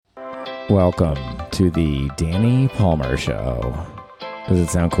Welcome to the Danny Palmer Show. Does it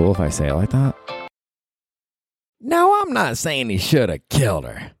sound cool if I say it like that? No, I'm not saying he should have killed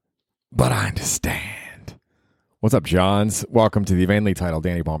her, but I understand. What's up, Johns? Welcome to the vainly titled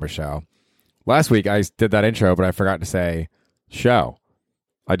Danny Palmer Show. Last week, I did that intro, but I forgot to say show.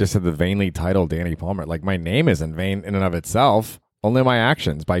 I just said the vainly titled Danny Palmer. Like, my name isn't vain in and of itself, only my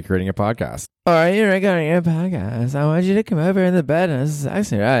actions by creating a podcast. All right, you're recording a podcast. I want you to come over in the bed and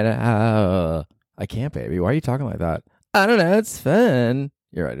sex me right now. I can't, baby. Why are you talking like that? I don't know. It's fun.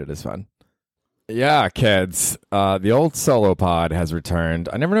 You're right. It is fun. Yeah, kids. The old solo pod has returned.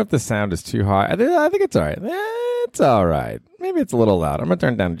 I never know if the sound is too high. I think it's all right. It's all right. Maybe it's a little loud. I'm going to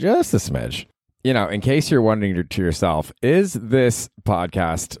turn it down just a smidge. You know, in case you're wondering to yourself, is this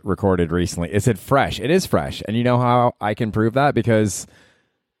podcast recorded recently? Is it fresh? It is fresh. And you know how I can prove that? Because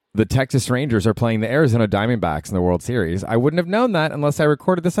the Texas Rangers are playing the Arizona Diamondbacks in the World Series. I wouldn't have known that unless I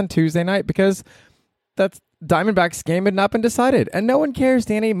recorded this on Tuesday night, because that's Diamondbacks game had not been decided. And no one cares,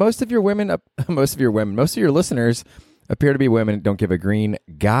 Danny. Most of your listeners appear to be women. Don't give a green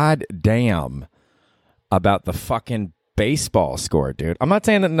goddamn about the fucking baseball score, dude. I'm not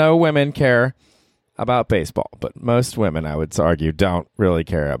saying that no women care about baseball, but most women, I would argue, don't really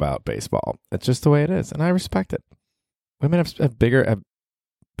care about baseball. It's just the way it is, and I respect it. Women have bigger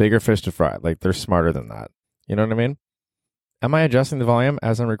fish to fry. Like, they're smarter than that. You know what I mean? Am I adjusting the volume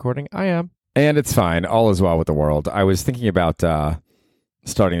as I'm recording? I am. And it's fine. All is well with the world. I was thinking about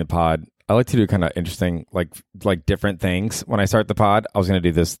starting the pod. I like to do kind of interesting, like different things. When I start the pod, I was going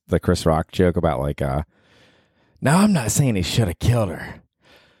to do the Chris Rock joke about now, I'm not saying he should have killed her,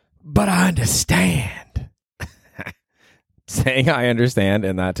 but I understand. Saying I understand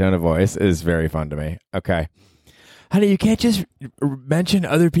in that tone of voice is very fun to me. Okay. Honey, you can't just mention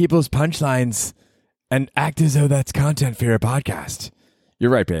other people's punchlines and act as though that's content for your podcast.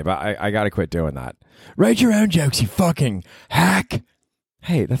 You're right, babe. I got to quit doing that. Write your own jokes, you fucking hack.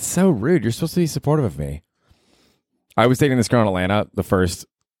 Hey, that's so rude. You're supposed to be supportive of me. I was dating this girl in Atlanta the first,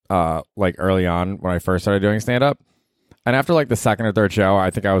 early on when I first started doing stand-up. And after the second or third show, I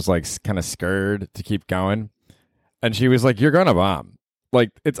think I was kind of scared to keep going. And she was like, you're going to bomb.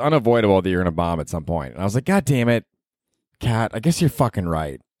 It's unavoidable that you're going to bomb at some point. And I was like, God damn it, Kat, I guess you're fucking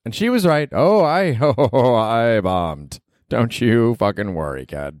right. And she was right. I bombed. Don't you fucking worry,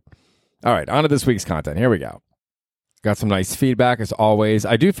 Kat. All right, on to this week's content. Here we go. Got some nice feedback as always.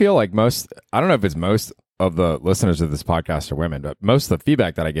 I do feel like I don't know if it's most of the listeners of this podcast are women, but most of the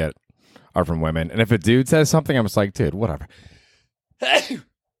feedback that I get are from women. And if a dude says something, I'm just like, dude, whatever.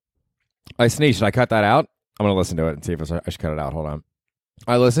 I sneezed. Should I cut that out? I'm going to listen to it and see if I should cut it out. Hold on.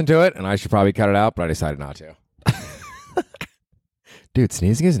 I listened to it and I should probably cut it out, but I decided not to. Dude,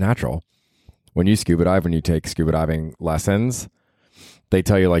 sneezing is natural. When you scuba dive, when you take scuba diving lessons, they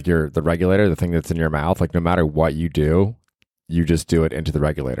tell you you're the regulator, the thing that's in your mouth, no matter what you do, you just do it into the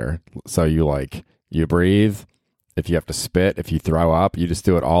regulator. So you breathe. If you have to spit, if you throw up, you just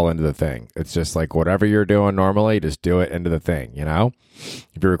do it all into the thing. It's just whatever you're doing normally, just do it into the thing, you know?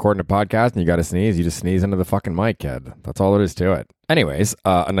 If you're recording a podcast and you got to sneeze, you just sneeze into the fucking mic, kid. That's all there is to it. Anyways,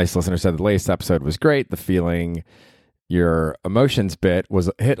 a nice listener said the latest episode was great. The feeling your emotions bit was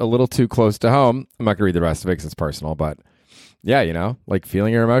hit a little too close to home. I'm not going to read the rest of it because it's personal, but yeah,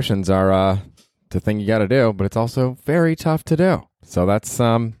 feeling your emotions are the thing you got to do, but it's also very tough to do. So that's,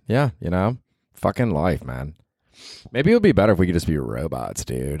 fucking life, man. Maybe it would be better if we could just be robots,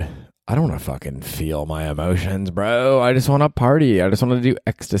 dude. I don't want to fucking feel my emotions, bro. I just want to party. I just want to do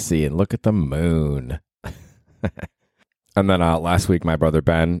ecstasy and look at the moon. And then last week, my brother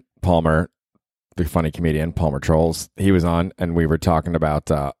Ben Palmer, the funny comedian, Palmer Trolls, he was on, and we were talking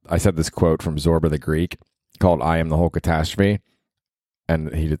about, I said this quote from Zorba the Greek called I am the whole catastrophe. And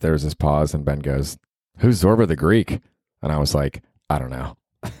there was this pause, and Ben goes, who's Zorba the Greek? And I was like, I don't know.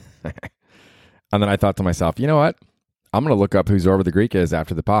 And then I thought to myself, you know what? I'm going to look up who Zorba the Greek is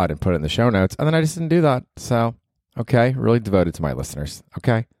after the pod and put it in the show notes. And then I just didn't do that. So, okay, really devoted to my listeners.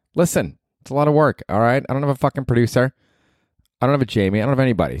 Okay, listen, it's a lot of work, all right? I don't have a fucking producer. I don't have a Jamie. I don't have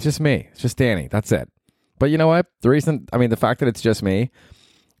anybody. It's just me. It's just Danny. That's it. But you know what? The fact that it's just me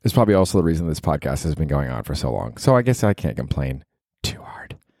is probably also the reason this podcast has been going on for so long. So I guess I can't complain too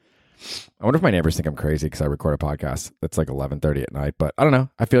hard. I wonder if my neighbors think I'm crazy because I record a podcast that's 11:30 at night. But I don't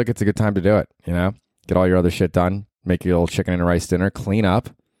know. I feel like it's a good time to do it, you know? Get all your other shit done. Make your little chicken and rice dinner. Clean up.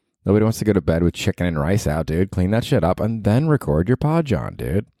 Nobody wants to go to bed with chicken and rice out, dude. Clean that shit up and then record your pod, John,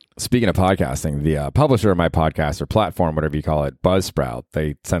 dude. Speaking of podcasting, the publisher of my podcast or platform, whatever you call it, Buzzsprout,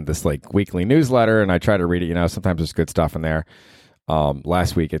 they sent this weekly newsletter and I try to read it. You know, sometimes there's good stuff in there.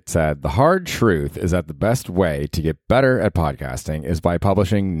 Last week it said, the hard truth is that the best way to get better at podcasting is by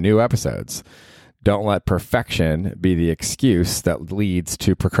publishing new episodes. Don't let perfection be the excuse that leads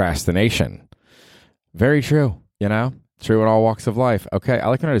to procrastination. Very true, you know? True in all walks of life. Okay, I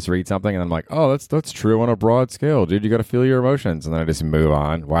like when I just read something and I'm like, oh, that's true on a broad scale, dude. You got to feel your emotions, and then I just move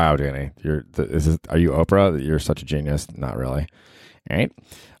on. Wow, Danny, are you Oprah? You're such a genius. Not really, right?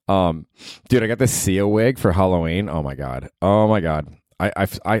 Dude, I got this Sia wig for Halloween. Oh my god. I got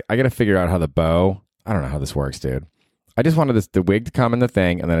to figure out how the bow. I don't know how this works, dude. I just wanted the wig to come in the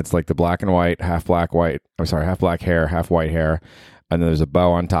thing, and then it's like the black and white, half black hair, half white hair, and then there's a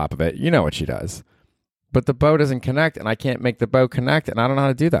bow on top of it. You know what she does. But the bow doesn't connect, and I can't make the bow connect, and I don't know how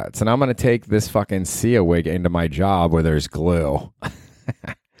to do that. So now I'm going to take this fucking Sia wig into my job where there's glue.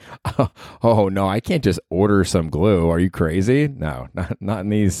 Oh, no, I can't just order some glue. Are you crazy? No, not in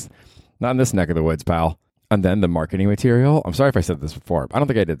this neck of the woods, pal. And then the marketing material. I'm sorry if I said this before. I don't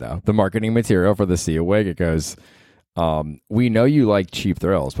think I did, though. The marketing material for the Sia wig, it goes, we know you like cheap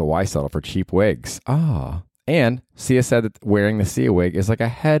thrills, but why settle for cheap wigs? And Sia said that wearing the Sia wig is like a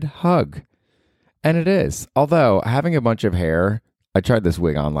head hug. And it is. Although, having a bunch of hair, I tried this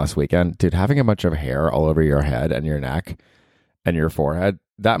wig on last weekend. Dude, having a bunch of hair all over your head and your neck and your forehead,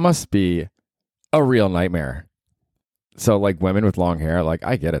 that must be a real nightmare. So, like, women with long hair, like,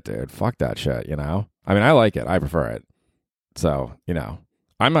 I get it, dude. Fuck that shit, you know? I mean, I like it. I prefer it. So, you know,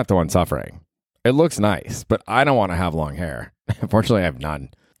 I'm not the one suffering. It looks nice, but I don't want to have long hair. Unfortunately, I have none.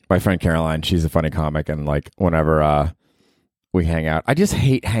 My friend Caroline, she's a funny comic, and, like, whenever, we hang out. I just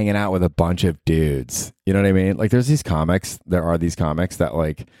hate hanging out with a bunch of dudes. You know what I mean? Like, there are these comics that,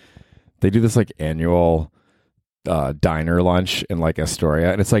 like, they do this, like, annual diner lunch in, like,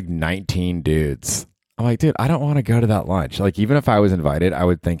 Astoria, and it's, like, 19 dudes. I'm like, dude, I don't want to go to that lunch. Like, even if I was invited, I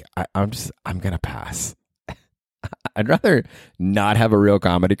would think, I'm going to pass. I'd rather not have a real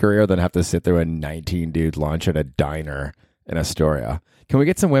comedy career than have to sit through a 19-dude lunch at a diner in Astoria. Can we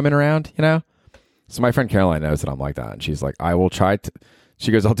get some women around, you know? So my friend Caroline knows that I'm like that. And she's like, I will try to,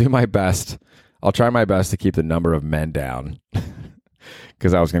 she goes, I'll do my best. I'll try my best to keep the number of men down.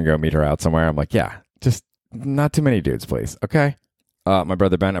 Because I was going to go meet her out somewhere. I'm like, yeah, just not too many dudes, please. Okay. My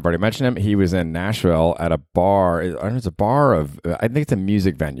brother Ben, I've already mentioned him. He was in Nashville at a bar. It's a bar I think it's a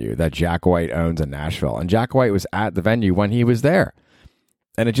music venue that Jack White owns in Nashville. And Jack White was at the venue when he was there.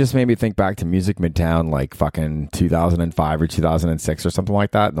 And it just made me think back to Music Midtown, like fucking 2005 or 2006 or something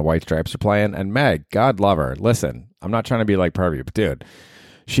like that. And the White Stripes are playing. And Meg, God love her. Listen, I'm not trying to be like pervy, but dude,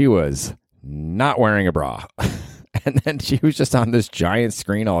 she was not wearing a bra. And then she was just on this giant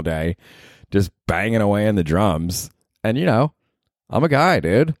screen all day, just banging away on the drums. And, you know, I'm a guy,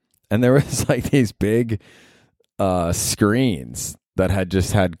 dude. And there was like these big screens that had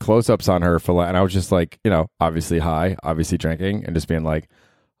just had close-ups on her for, and I was just like, you know, obviously high, obviously drinking, and just being like,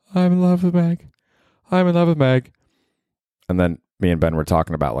 I'm in love with Meg. I'm in love with Meg. And then me and Ben were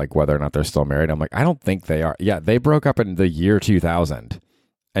talking about like whether or not they're still married. I'm like, I don't think they are. Yeah, they broke up in the year 2000,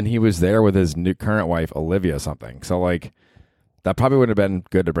 and he was there with his new current wife, Olivia something. So like, that probably would have been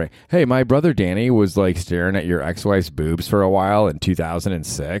good to bring. Hey, my brother Danny was like staring at your ex-wife's boobs for a while in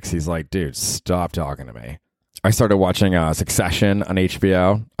 2006. He's like, dude, stop talking to me. I started watching Succession on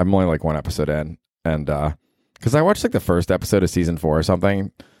HBO. I'm only like one episode in, and because I watched like the first episode of season 4 or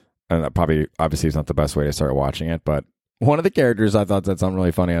something, and that probably obviously is not the best way to start watching it. But one of the characters I thought said something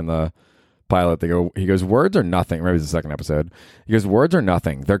really funny on the pilot. He goes, words are nothing. Maybe it's the second episode. He goes, words are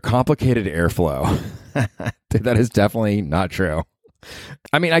nothing. They're complicated airflow. Dude, that is definitely not true.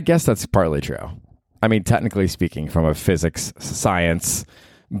 I mean, I guess that's partly true. I mean, technically speaking, from a physics, science,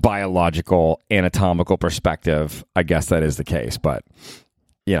 biological, anatomical perspective, I guess that is the case. But,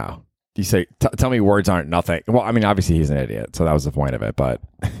 you know, you say, tell me words aren't nothing. Well, I mean, obviously he's an idiot, so that was the point of it. But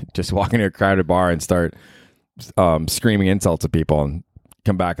just walk into a crowded bar and start screaming insults at people and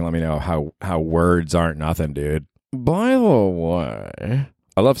come back and let me know how words aren't nothing, dude. By the way,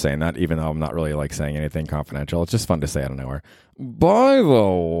 I love saying that, even though I'm not really like saying anything confidential. It's just fun to say out of nowhere. By the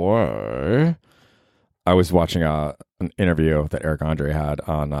way, I was watching an interview that Eric Andre had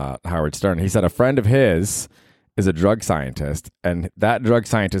on Howard Stern. He said a friend of his is a drug scientist, and that drug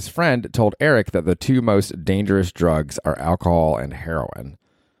scientist friend told Eric that the two most dangerous drugs are alcohol and heroin.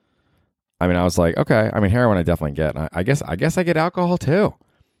 I mean, I was like, okay. I mean, heroin I definitely get. I guess I get alcohol too.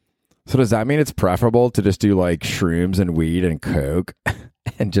 So does that mean it's preferable to just do like shrooms and weed and coke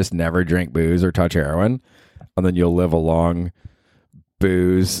and just never drink booze or touch heroin, and then you'll live a long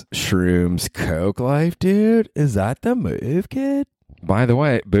booze, shrooms, coke life, dude? Is that the move, kid? By the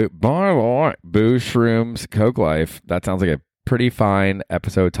way, booze, shrooms, coke life. That sounds like a pretty fine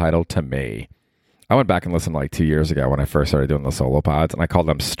episode title to me. I went back and listened like 2 years ago when I first started doing the solo pods, and I called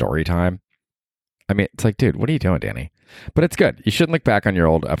them story time. I mean, it's like, dude, what are you doing, Danny? But it's good. You shouldn't look back on your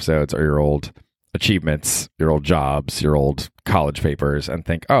old episodes or your old achievements, your old jobs, your old college papers and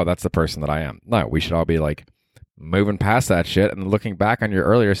think, oh, that's the person that I am. No, we should all be like moving past that shit and looking back on your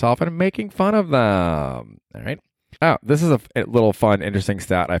earlier self and making fun of them. All right. Oh, this is a little fun, interesting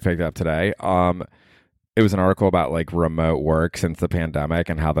stat I picked up today. It was an article about like remote work since the pandemic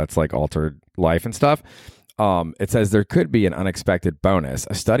and how that's like altered life and stuff. It says there could be an unexpected bonus.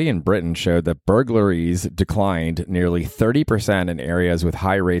 A study in Britain showed that burglaries declined nearly 30% in areas with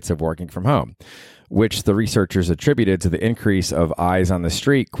high rates of working from home, which the researchers attributed to the increase of eyes on the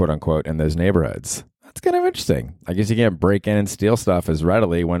street, quote unquote, in those neighborhoods. That's kind of interesting. I guess you can't break in and steal stuff as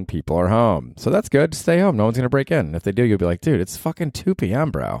readily when people are home. So that's good. Stay home. No one's going to break in. If they do, you'll be like, dude, it's fucking 2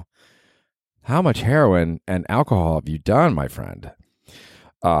 p.m., bro. How much heroin and alcohol have you done, my friend?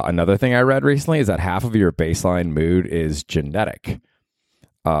 Another thing I read recently is that half of your baseline mood is genetic.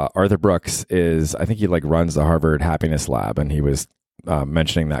 Arthur Brooks I think he like runs the Harvard Happiness Lab, and he was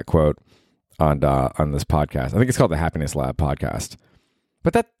mentioning that quote on this podcast. I think it's called the Happiness Lab podcast.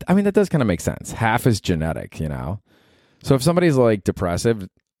 But that does kind of make sense. Half is genetic, you know? So if somebody's like depressive,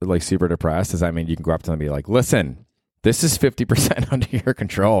 like super depressed, does that mean you can go up to them and be like, listen, this is 50% under your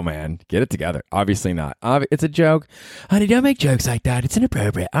control, man. Get it together. Obviously not. It's a joke. Honey, don't make jokes like that. It's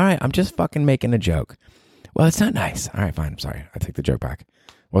inappropriate. All right, I'm just fucking making a joke. Well, it's not nice. All right, fine. I'm sorry. I take the joke back.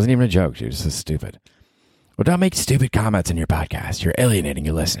 It wasn't even a joke, dude. It's just stupid. Well, don't make stupid comments in your podcast. You're alienating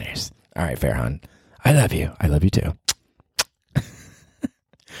your listeners. All right, fair, hon. I love you. I love you too.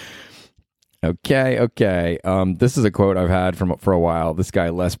 Okay. This is a quote I've had for a while. This guy,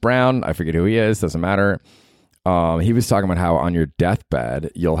 Les Brown, I forget who he is. Doesn't matter. He was talking about how on your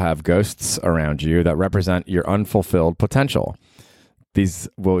deathbed, you'll have ghosts around you that represent your unfulfilled potential. These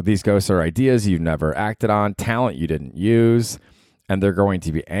ghosts are ideas you've never acted on, talent you didn't use, and they're going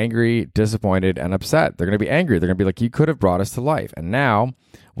to be angry, disappointed, and upset. They're going to be angry. They're going to be like, you could have brought us to life, and now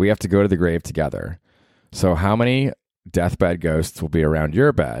we have to go to the grave together. So how many deathbed ghosts will be around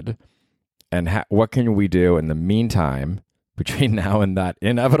your bed, and what can we do in the meantime between now and that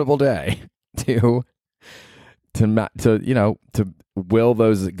inevitable day to will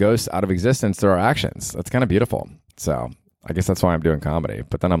those ghosts out of existence through our actions? That's kind of beautiful. So I guess that's why I'm doing comedy.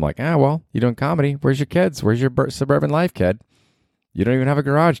 But then I'm like, well, you're doing comedy. Where's your kids? Where's your suburban life, kid? You don't even have a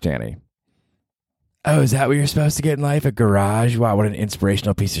garage, Danny. Oh, is that what you're supposed to get in life? A garage? Wow, what an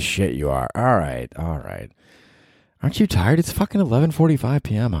inspirational piece of shit you are. All right. Aren't you tired? It's fucking 11:45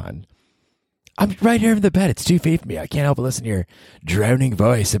 p.m., hon. I'm right here in the bed. It's 2 feet from me. I can't help but listen to your droning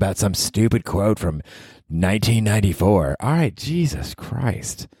voice about some stupid quote from 1994. All right, Jesus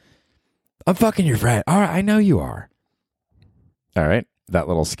Christ. I'm fucking your friend. All right, I know you are. All right, that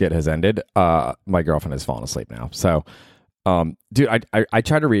little skit has ended. My girlfriend has fallen asleep now. So, dude, I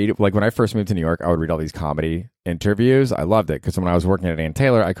try to read, like when I first moved to New York, I would read all these comedy interviews. I loved it because when I was working at Ann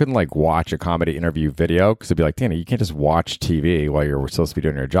Taylor, I couldn't like watch a comedy interview video because it'd be like, Danny, you can't just watch TV while you're supposed to be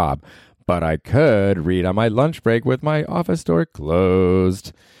doing your job. But I could read on my lunch break with my office door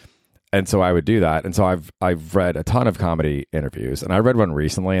closed. And so I would do that. And so I've read a ton of comedy interviews, and I read one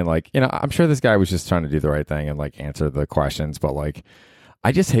recently, and like, I'm sure this guy was just trying to do the right thing and like answer the questions, but like,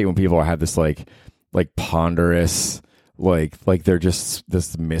 I just hate when people have this like ponderous, like they're just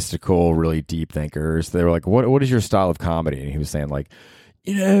this mystical, really deep thinkers. They were like, what is your style of comedy? And he was saying like,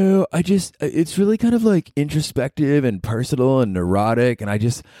 it's really kind of like introspective and personal and neurotic. And I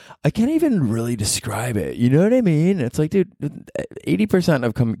can't even really describe it. You know what I mean? It's like, dude, 80%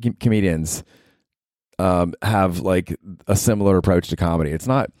 of comedians have like a similar approach to comedy. It's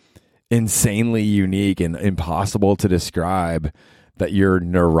not insanely unique and impossible to describe that you're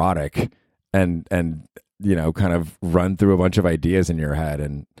neurotic and kind of run through a bunch of ideas in your head.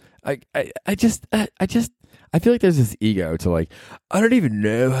 And I feel like there's this ego to like, I don't even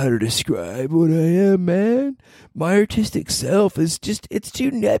know how to describe what I am, man. My artistic self is it's too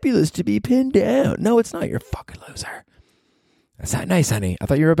nebulous to be pinned down. No, it's not. You're a fucking loser. That's not nice, honey. I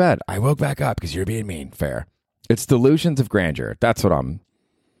thought you were in bed. I woke back up because you're being mean. Fair. It's delusions of grandeur. That's what I'm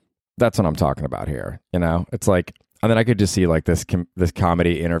talking about here. It's like, and then I could just see like this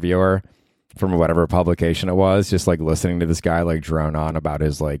comedy interviewer from whatever publication it was, just like listening to this guy like drone on about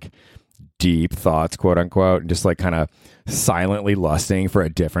his like deep thoughts, quote unquote, and just like kind of silently lusting for a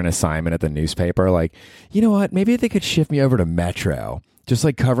different assignment at the newspaper. Like, you know what? Maybe they could shift me over to Metro. Just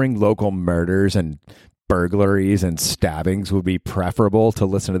like covering local murders and burglaries and stabbings would be preferable to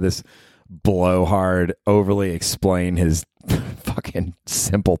listen to this blowhard overly explain his fucking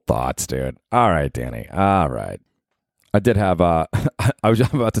simple thoughts, dude. All right, Danny. All right. I did have, I was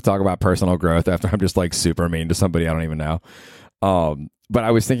about to talk about personal growth after I'm just like super mean to somebody I don't even know. But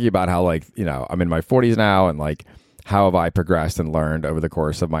I was thinking about how like, I'm in my 40s now and like, how have I progressed and learned over the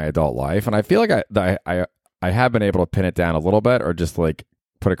course of my adult life? And I feel like I have been able to pin it down a little bit or just like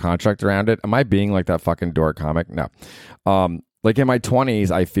put a contract around it. Am I being like that fucking dork comic? No. Like in my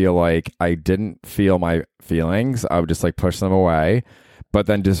 20s, I feel like I didn't feel my feelings. I would just like push them away, but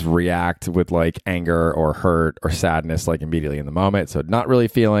then just react with like anger or hurt or sadness like immediately in the moment. So not really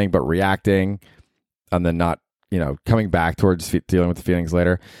feeling, but reacting, and then not, coming back towards dealing with the feelings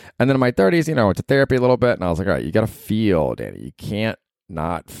later. And then in my 30s, I went to therapy a little bit and I was like, all right, you got to feel, Danny. You can't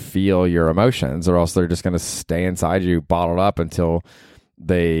not feel your emotions or else they're just going to stay inside you, bottled up until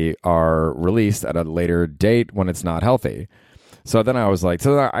they are released at a later date when it's not healthy. So then I was like,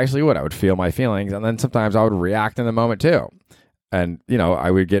 so I actually would. I would feel my feelings, and then sometimes I would react in the moment too. And,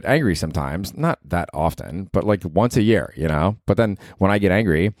 I would get angry sometimes, not that often, but like once a year, But then when I get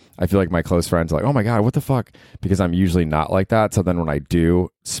angry, I feel like my close friends are like, oh my God, what the fuck? Because I'm usually not like that. So then when I do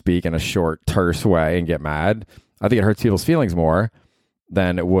speak in a short, terse way and get mad, I think it hurts people's feelings more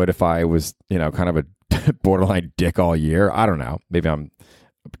than it would if I was, kind of a borderline dick all year. I don't know. Maybe I'm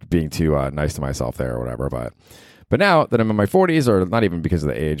being too nice to myself there or whatever, But now that I'm in my 40s, or not even because of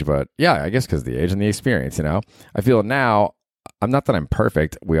the age, but yeah, I guess because of the age and the experience, I feel now, I'm not that I'm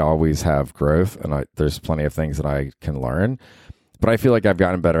perfect. We always have growth, and there's plenty of things that I can learn. But I feel like I've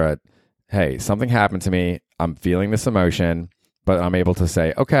gotten better at, hey, something happened to me. I'm feeling this emotion, but I'm able to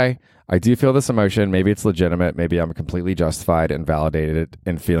say, okay, I do feel this emotion. Maybe it's legitimate. Maybe I'm completely justified and validated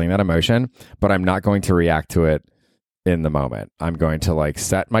in feeling that emotion, but I'm not going to react to it in the moment. I'm going to like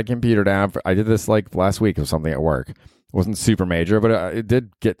set my computer down. I did this like last week with something at work. It wasn't super major, but it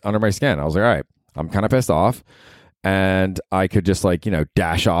did get under my skin. I was like, all right, I'm kind of pissed off. And I could just like,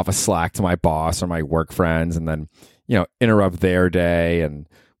 dash off a Slack to my boss or my work friends and then, interrupt their day and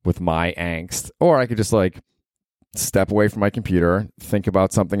with my angst. Or I could just like step away from my computer, think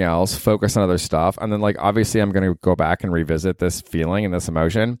about something else, focus on other stuff. And then like, obviously I'm going to go back and revisit this feeling and this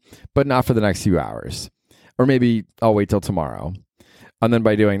emotion, but not for the next few hours. Or maybe I'll wait till tomorrow. And then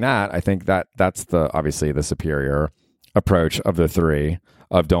by doing that, I think that's obviously the superior approach of the three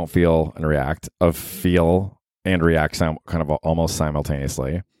of don't feel and react, of feel and react kind of almost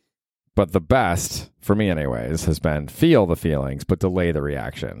simultaneously. But the best, for me anyways, has been feel the feelings, but delay the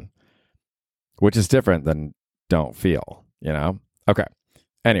reaction, which is different than don't feel, Okay.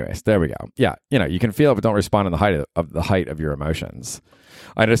 Anyways, there we go. Yeah, you can feel it, but don't respond in the height of your emotions.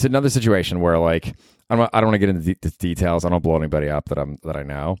 I just another situation where like I don't want to get into the details. I don't blow anybody up that I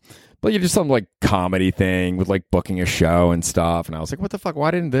know, but you just some like comedy thing with like booking a show and stuff. And I was like, what the fuck?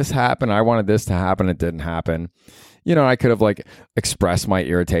 Why didn't this happen? I wanted this to happen. It didn't happen. I could have like expressed my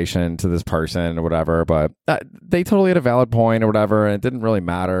irritation to this person or whatever, but they totally had a valid point or whatever, and it didn't really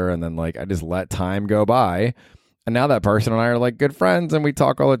matter. And then like I just let time go by. And now that person and I are like good friends and we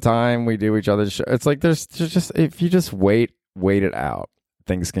talk all the time. We do each other's show. It's like there's just, if you just wait it out,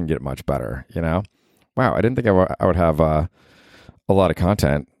 things can get much better, Wow, I didn't think I would have a lot of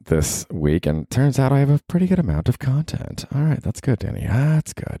content this week, and turns out I have a pretty good amount of content. All right, that's good, Danny.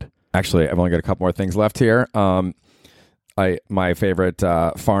 That's good. Actually, I've only got a couple more things left here. My favorite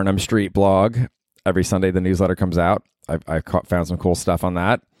Farnham Street blog, every Sunday the newsletter comes out. I found some cool stuff on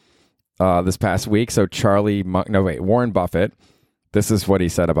that this past week. So Warren Buffett, this is what he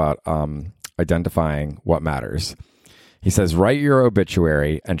said about identifying what matters. He says, write your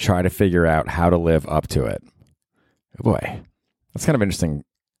obituary and try to figure out how to live up to it. Oh boy, that's kind of an interesting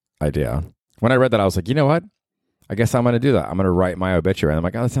idea. When I read that, I was like, you know what? I guess I'm going to do that. I'm going to write my obituary. And I'm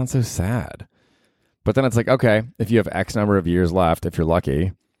like, oh, that sounds so sad. But then it's like, okay, if you have X number of years left, if you're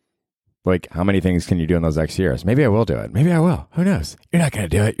lucky, like how many things can you do in those X years? Maybe I will do it. Maybe I will. Who knows? You're not going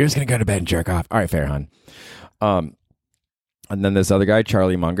to do it. You're just going to go to bed and jerk off. All right, fair, hon. And then this other guy,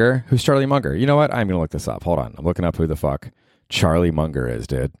 Charlie Munger. Who's Charlie Munger? You know what? I'm going to look this up. Hold on. I'm looking up who the fuck Charlie Munger is,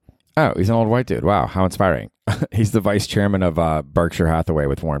 dude. Oh, he's an old white dude. Wow, how inspiring. He's the vice chairman of Berkshire Hathaway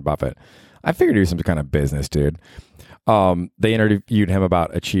with Warren Buffett. I figured he was some kind of business dude. They interviewed him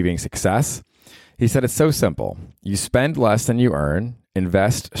about achieving success. He said it's so simple. You spend less than you earn,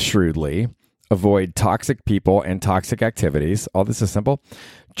 invest shrewdly, avoid toxic people and toxic activities. All this is simple.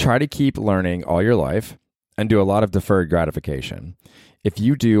 Try to keep learning all your life and do a lot of deferred gratification. If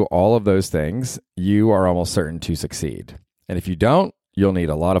you do all of those things, you are almost certain to succeed. And if you don't, you'll need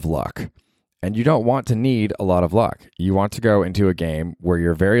a lot of luck. And you don't want to need a lot of luck. You want to go into a game where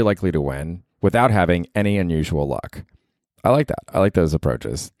you're very likely to win without having any unusual luck. I like that. I like those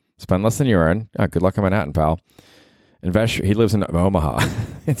approaches. Spend less than you earn. Oh, good luck in Manhattan, pal. Invest. He lives in Omaha.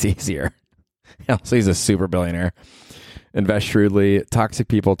 It's easier. So he's a super billionaire. invest shrewdly, toxic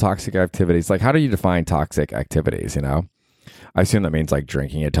people, toxic activities. Like, how do you define toxic activities? You know, I assume that means like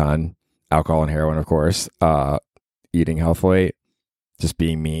drinking a ton, alcohol and heroin, of course, eating healthily, just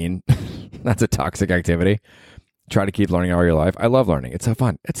being mean. That's a toxic activity. Try to keep learning all your life. I love learning. It's so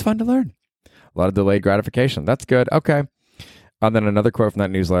fun. It's fun to learn. A lot of delayed gratification. That's good. Okay. And then another quote from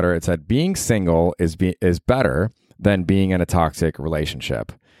that newsletter. It said, being single is better than being in a toxic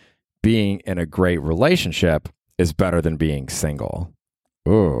relationship. Being in a great relationship is better than being single.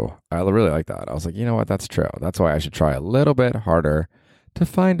 Ooh, I really like that. I was like, you know what? That's true. That's why I should try a little bit harder to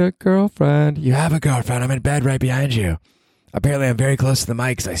find a girlfriend. You have a girlfriend. I'm in bed right behind you. Apparently, I'm very close to the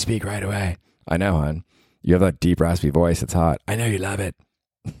mic, so I speak right away. I know, hon. You have that deep, raspy voice. It's hot. I know you love it.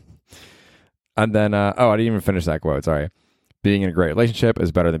 And then, I didn't even finish that quote. Sorry. Being in a great relationship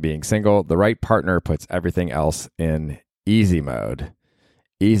is better than being single. The right partner puts everything else in easy mode.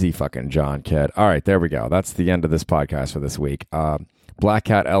 Easy fucking John, kid. All right, there we go. That's the end of this podcast for this week. Black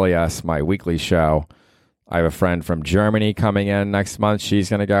Cat LES, my weekly show. I have a friend from Germany coming in next month. She's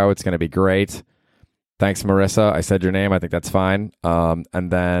going to go. It's going to be great. Thanks, Marissa. I said your name. I think that's fine.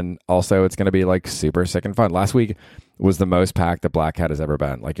 And then also it's going to be like super sick and fun. Last week was the most packed that Black Cat has ever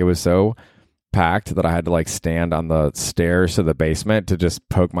been. Like, it was so packed that I had to like stand on the stairs to the basement to just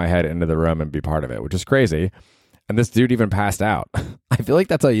poke my head into the room and be part of it, which is crazy. And this dude even passed out. I feel like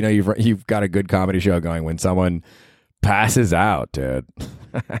that's how you know you've got a good comedy show going, when someone passes out, dude.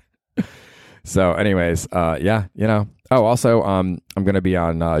 So anyways, yeah, you know. Oh, also, I'm going to be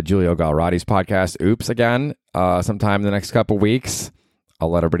on Giulio Galrati's podcast, Oops, again, sometime in the next couple weeks. I'll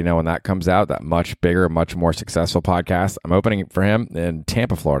let everybody know when that comes out. That much bigger, much more successful podcast. I'm opening for him in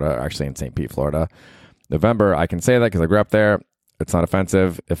Tampa, Florida, actually in St. Pete, Florida. November, I can say that because I grew up there. It's not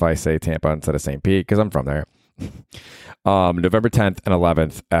offensive if I say Tampa instead of St. Pete because I'm from there. November 10th and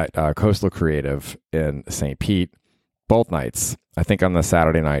 11th at Coastal Creative in St. Pete, both nights. I think on the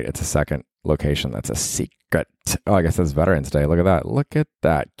Saturday night, it's a second location. That's a secret. Oh, I guess that's Veterans Day. Look at that. Look at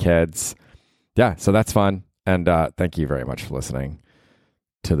that, kids. Yeah, so that's fun. And thank you very much for listening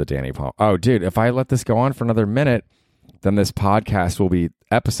to the Danny Palm. Oh, dude, if I let this go on for another minute, then this podcast will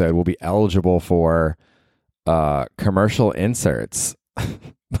be eligible for commercial inserts.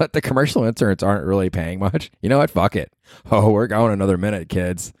 But the commercial inserts aren't really paying much. You know what? Fuck it. Oh, we're going another minute,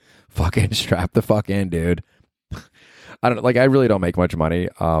 kids. Fucking strap the fuck in, dude. I really don't make much money,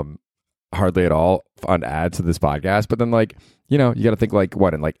 hardly at all on ads to this podcast. But then, like, you know, you got to think like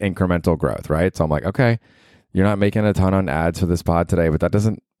what in like incremental growth, right? So I'm like, okay, you're not making a ton on ads for this pod today, but that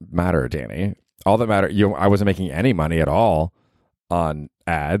doesn't matter, Danny. All that matters, I wasn't making any money at all on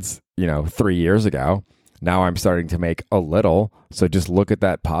ads, 3 years ago. Now I'm starting to make a little. So just look at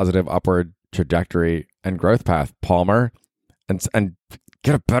that positive upward trajectory and growth path, Palmer, and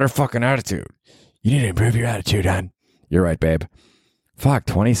get a better fucking attitude. You need to improve your attitude, hon. You're right, babe. Fuck,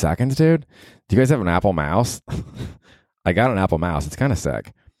 20 seconds, dude? Do you guys have an Apple mouse? I got an Apple mouse. It's kind of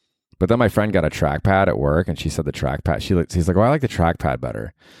sick. But then my friend got a trackpad at work, and she said the trackpad, she's like, well, I like the trackpad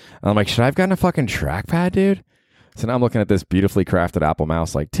better. And I'm like, should I have gotten a fucking trackpad, dude? So now I'm looking at this beautifully crafted Apple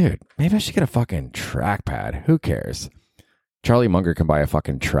mouse like, dude, maybe I should get a fucking trackpad. Who cares? Charlie Munger can buy a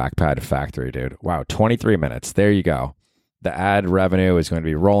fucking trackpad factory, dude. Wow, 23 minutes. There you go. The ad revenue is going to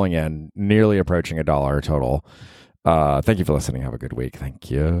be rolling in, nearly approaching $1 total. Thank you for listening. Have a good week. Thank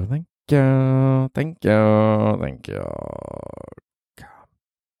you. Thank you. Thank you. Thank you.